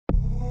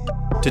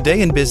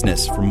Today in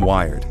Business from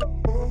Wired.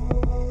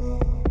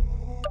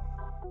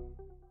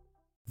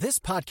 This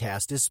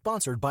podcast is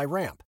sponsored by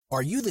Ramp.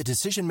 Are you the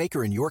decision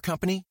maker in your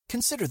company?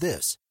 Consider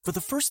this. For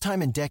the first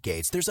time in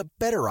decades, there's a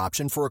better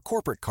option for a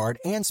corporate card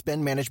and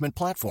spend management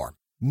platform.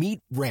 Meet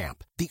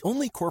Ramp, the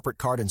only corporate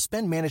card and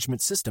spend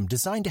management system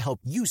designed to help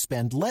you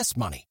spend less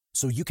money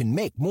so you can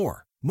make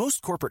more.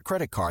 Most corporate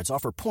credit cards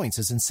offer points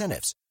as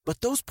incentives,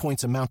 but those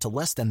points amount to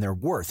less than their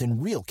worth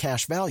in real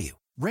cash value.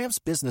 Ramp's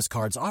business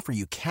cards offer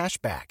you cash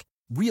back,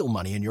 real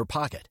money in your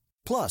pocket.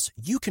 Plus,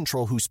 you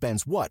control who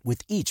spends what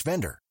with each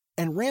vendor.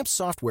 And Ramp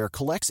software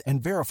collects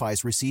and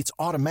verifies receipts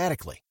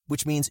automatically,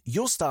 which means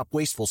you'll stop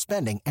wasteful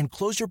spending and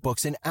close your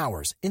books in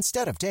hours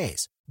instead of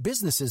days.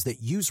 Businesses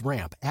that use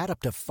Ramp add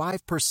up to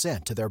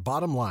 5% to their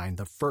bottom line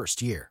the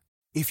first year.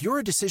 If you're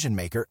a decision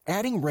maker,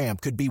 adding Ramp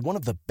could be one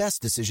of the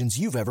best decisions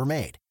you've ever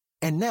made.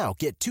 And now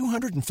get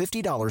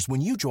 $250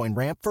 when you join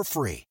Ramp for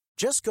free.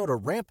 Just go to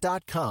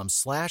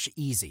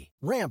ramp.com/easy.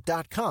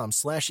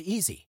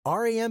 Ramp.com/easy.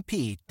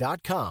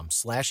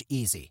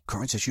 RAMP.com/easy.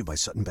 Cards issued by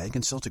Sutton Bank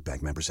and Celtic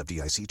Bank, members of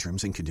FDIC.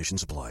 Terms and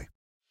conditions apply.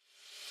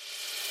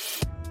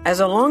 As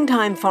a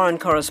longtime foreign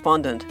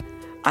correspondent,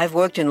 I've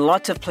worked in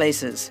lots of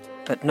places,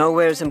 but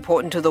nowhere as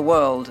important to the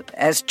world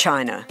as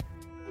China.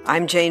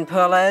 I'm Jane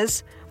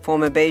Perlez,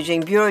 former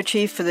Beijing bureau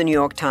chief for the New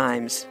York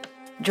Times.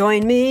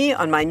 Join me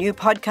on my new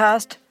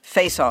podcast,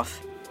 Face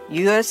Off,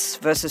 U.S.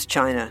 versus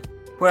China,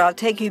 where I'll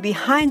take you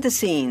behind the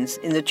scenes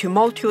in the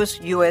tumultuous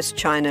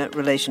U.S.-China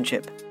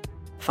relationship.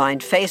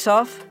 Find Face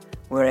Off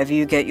wherever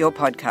you get your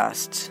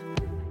podcasts.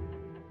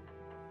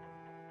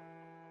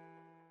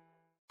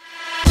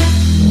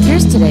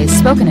 Here's today's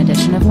spoken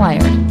edition of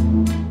Wired.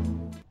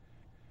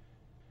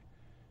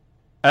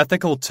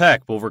 Ethical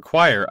Tech Will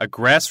Require a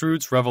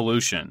Grassroots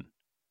Revolution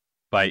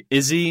by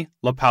Izzy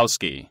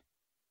Lapowski.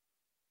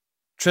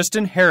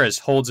 Tristan Harris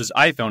holds his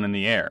iPhone in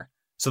the air,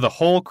 so the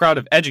whole crowd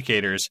of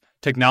educators,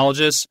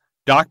 technologists,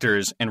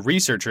 doctors, and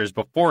researchers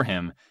before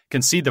him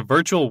can see the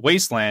virtual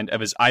wasteland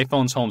of his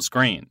iPhone's home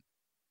screen.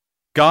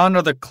 Gone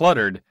are the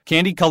cluttered,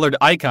 candy-colored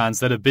icons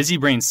that a busy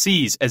brain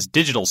sees as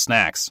digital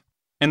snacks.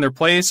 In their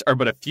place are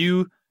but a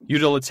few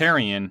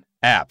utilitarian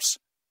apps,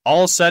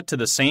 all set to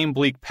the same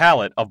bleak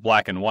palette of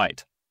black and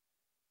white.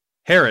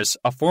 Harris,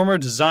 a former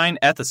design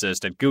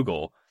ethicist at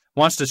Google,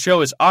 wants to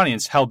show his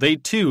audience how they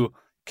too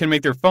can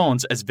make their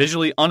phones as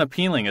visually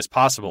unappealing as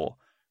possible,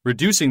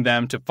 reducing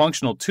them to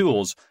functional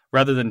tools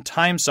rather than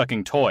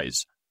time-sucking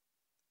toys.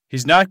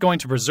 He's not going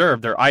to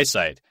preserve their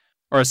eyesight,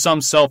 or as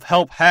some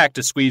self-help hack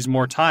to squeeze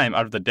more time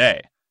out of the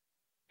day.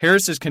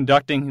 Harris is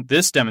conducting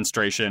this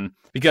demonstration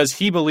because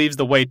he believes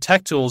the way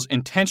tech tools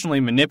intentionally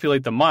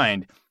manipulate the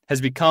mind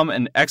has become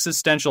an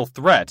existential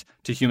threat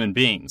to human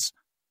beings.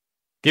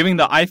 Giving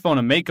the iPhone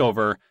a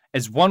makeover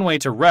is one way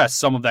to wrest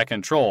some of that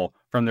control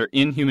from their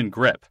inhuman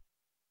grip.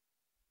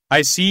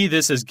 I see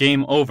this as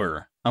game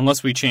over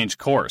unless we change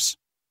course.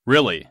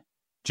 Really,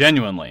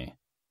 genuinely,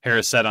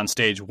 Harris said on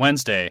stage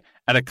Wednesday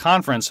at a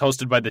conference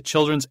hosted by the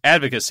children's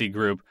advocacy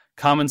group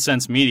Common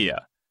Sense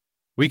Media.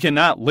 We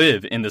cannot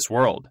live in this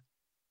world.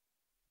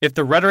 If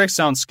the rhetoric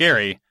sounds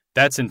scary,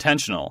 that's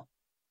intentional.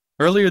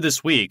 Earlier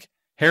this week,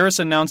 Harris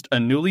announced a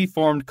newly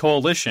formed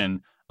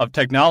coalition of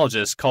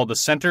technologists called the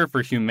Center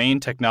for Humane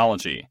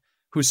Technology,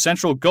 whose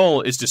central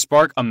goal is to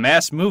spark a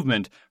mass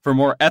movement for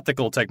more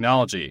ethical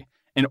technology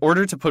in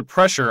order to put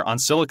pressure on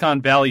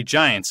Silicon Valley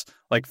giants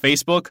like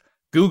Facebook,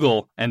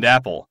 Google, and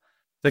Apple,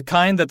 the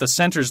kind that the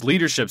center's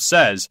leadership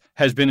says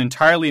has been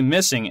entirely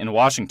missing in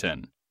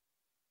Washington.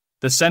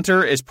 The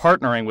center is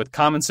partnering with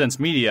Common Sense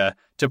Media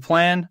to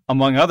plan,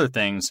 among other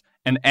things,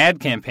 an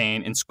ad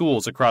campaign in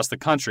schools across the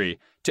country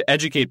to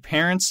educate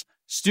parents,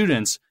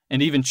 students,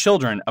 and even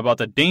children about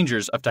the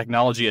dangers of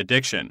technology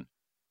addiction.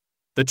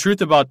 The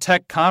Truth About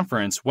Tech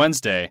conference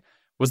Wednesday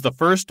was the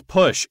first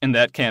push in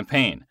that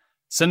campaign,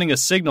 sending a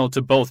signal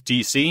to both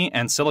DC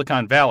and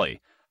Silicon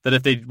Valley that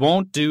if they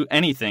won't do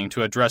anything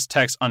to address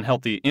tech's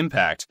unhealthy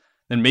impact,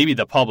 then maybe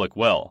the public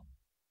will.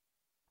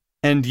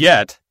 And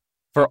yet,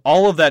 for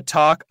all of that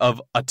talk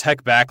of a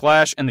tech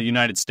backlash in the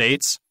United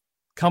States,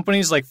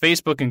 companies like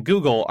Facebook and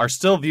Google are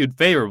still viewed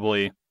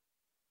favorably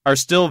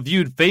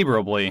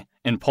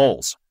in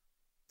polls.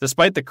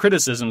 Despite the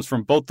criticisms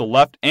from both the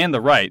left and the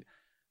right,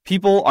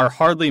 people are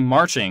hardly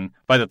marching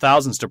by the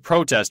thousands to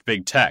protest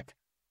big tech.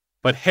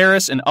 But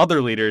Harris and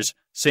other leaders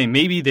say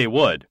maybe they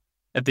would,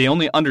 if they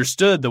only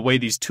understood the way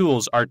these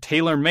tools are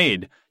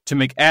tailor-made to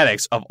make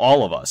addicts of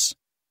all of us,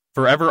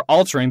 forever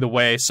altering the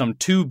way some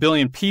 2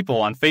 billion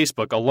people on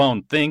Facebook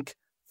alone think,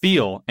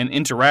 feel, and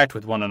interact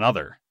with one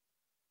another.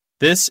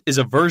 This is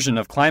a version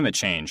of climate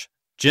change,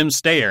 Jim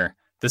Steyer,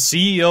 the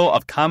CEO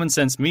of Common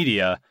Sense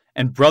Media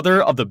and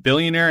brother of the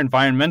billionaire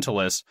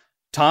environmentalist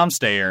Tom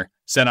Steyer,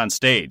 said on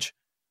stage.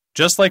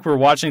 Just like we're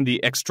watching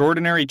the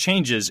extraordinary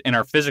changes in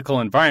our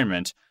physical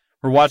environment,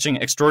 we're watching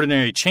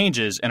extraordinary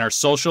changes in our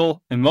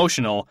social,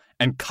 emotional,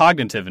 and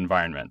cognitive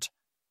environment.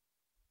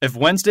 If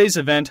Wednesday's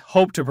event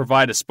hoped to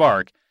provide a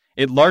spark,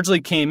 it largely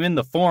came in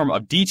the form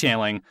of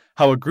detailing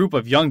how a group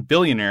of young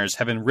billionaires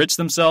have enriched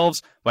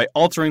themselves by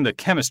altering the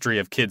chemistry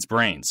of kids'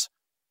 brains.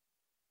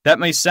 That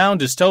may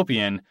sound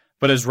dystopian,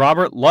 but as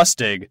Robert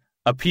Lustig,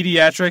 a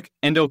pediatric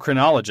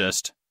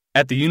endocrinologist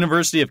at the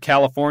University of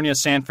California,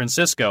 San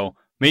Francisco,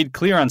 made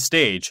clear on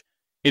stage,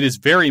 it is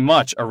very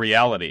much a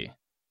reality.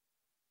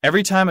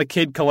 Every time a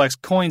kid collects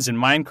coins in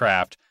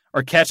Minecraft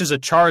or catches a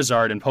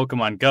Charizard in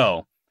Pokemon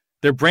Go,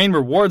 their brain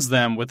rewards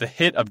them with a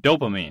hit of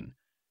dopamine.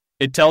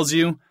 It tells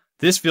you,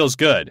 "This feels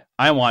good,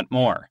 I want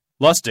more,"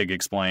 Lustig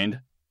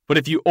explained. But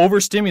if you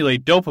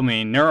overstimulate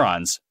dopamine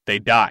neurons, they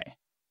die.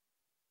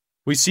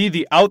 We see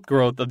the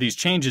outgrowth of these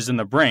changes in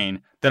the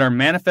brain that are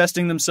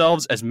manifesting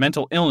themselves as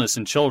mental illness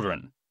in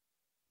children,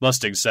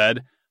 Lustig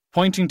said,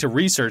 pointing to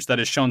research that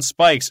has shown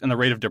spikes in the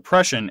rate of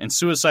depression and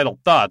suicidal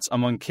thoughts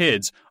among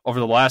kids over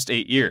the last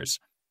 8 years.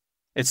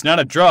 It's not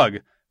a drug,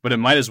 but it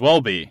might as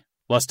well be,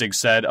 Lustig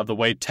said of the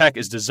way tech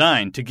is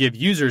designed to give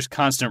users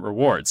constant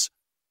rewards.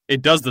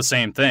 It does the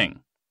same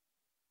thing.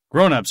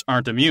 Grown-ups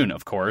aren't immune,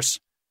 of course.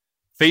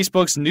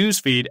 Facebook's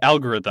newsfeed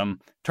algorithm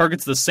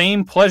targets the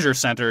same pleasure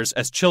centers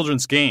as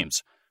children's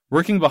games,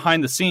 working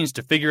behind the scenes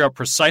to figure out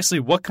precisely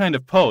what kind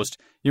of post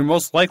you're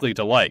most likely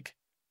to like.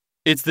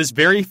 It's this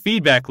very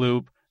feedback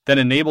loop that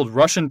enabled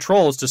Russian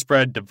trolls to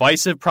spread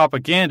divisive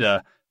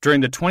propaganda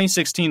during the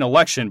 2016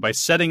 election by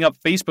setting up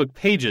Facebook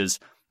pages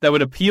that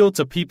would appeal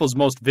to people's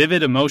most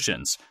vivid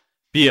emotions,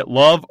 be it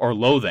love or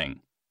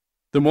loathing.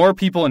 The more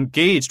people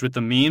engaged with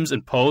the memes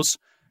and posts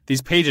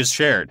these pages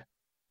shared,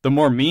 the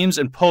more memes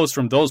and posts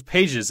from those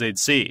pages they'd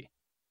see.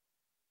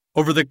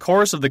 Over the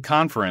course of the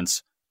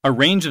conference, a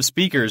range of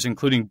speakers,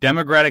 including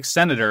Democratic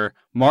Senator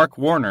Mark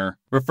Warner,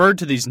 referred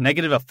to these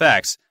negative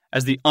effects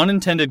as the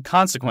unintended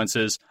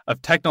consequences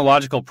of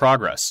technological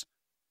progress.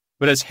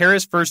 But as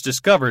Harris first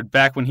discovered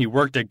back when he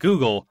worked at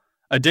Google,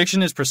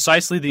 addiction is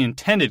precisely the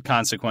intended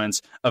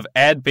consequence of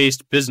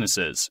ad-based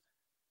businesses.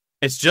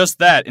 It's just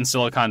that in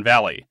Silicon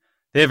Valley.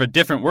 They have a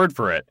different word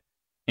for it: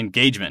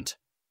 engagement.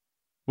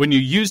 When you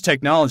use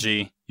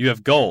technology, you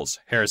have goals,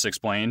 Harris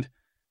explained.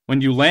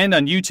 When you land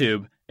on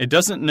YouTube, it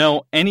doesn't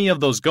know any of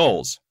those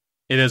goals.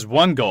 It has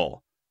one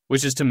goal,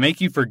 which is to make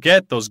you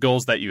forget those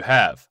goals that you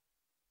have.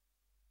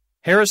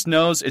 Harris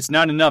knows it's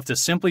not enough to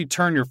simply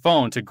turn your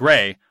phone to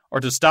gray or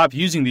to stop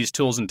using these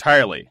tools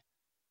entirely.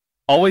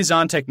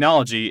 Always-on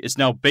technology is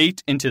now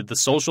baked into the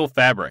social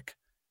fabric.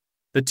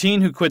 The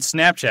teen who quits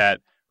Snapchat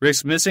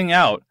risks missing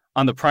out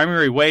on the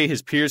primary way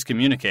his peers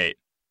communicate.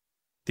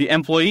 The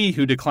employee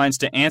who declines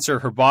to answer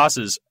her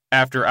boss's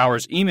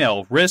after-hours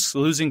email risks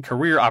losing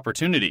career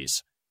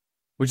opportunities,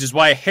 which is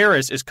why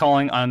Harris is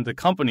calling on the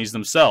companies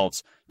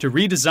themselves to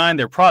redesign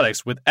their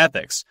products with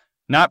ethics,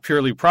 not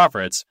purely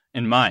profits,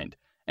 in mind,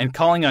 and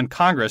calling on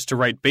Congress to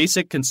write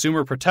basic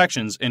consumer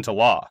protections into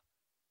law.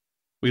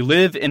 We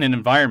live in an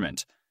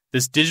environment,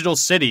 this digital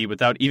city,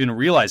 without even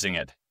realizing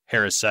it,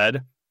 Harris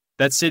said.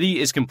 That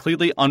city is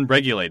completely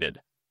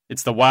unregulated.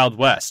 It's the Wild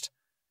West.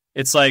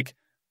 It's like,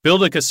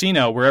 build a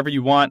casino wherever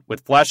you want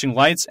with flashing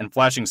lights and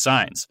flashing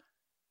signs.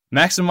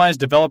 Maximize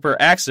developer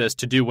access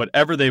to do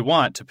whatever they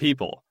want to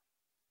people.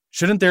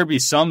 Shouldn't there be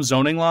some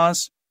zoning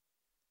laws?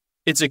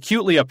 It's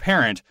acutely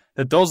apparent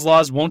that those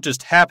laws won't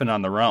just happen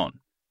on their own.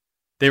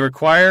 They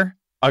require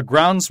a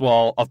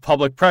groundswell of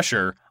public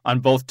pressure on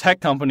both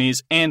tech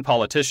companies and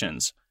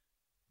politicians.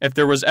 If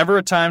there was ever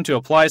a time to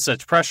apply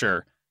such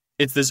pressure,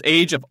 it's this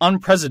age of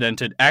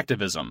unprecedented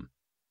activism.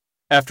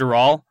 After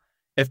all,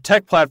 if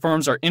tech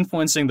platforms are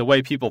influencing the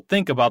way people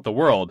think about the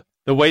world,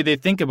 the way they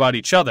think about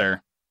each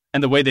other,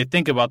 and the way they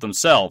think about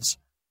themselves,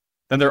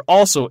 then they're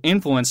also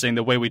influencing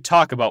the way we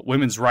talk about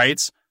women's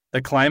rights,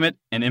 the climate,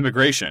 and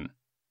immigration.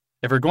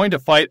 If we're going to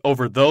fight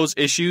over those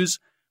issues,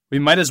 we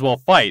might as well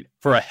fight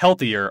for a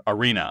healthier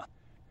arena.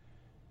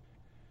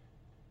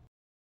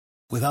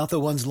 Without the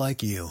ones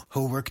like you,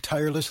 who work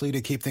tirelessly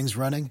to keep things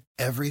running,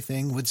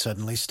 everything would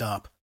suddenly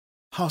stop.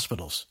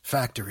 Hospitals,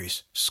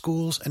 factories,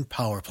 schools, and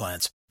power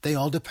plants, they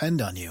all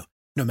depend on you.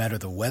 No matter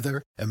the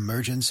weather,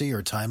 emergency,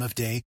 or time of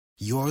day,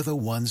 you're the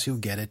ones who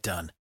get it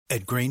done.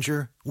 At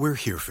Grainger, we're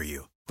here for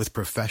you with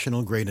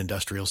professional-grade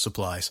industrial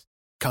supplies.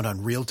 Count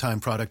on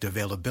real-time product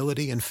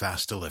availability and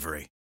fast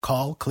delivery.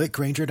 Call, click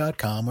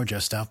Grainger.com, or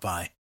just stop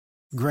by.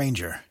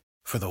 Grainger,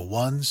 for the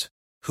ones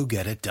who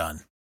get it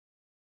done.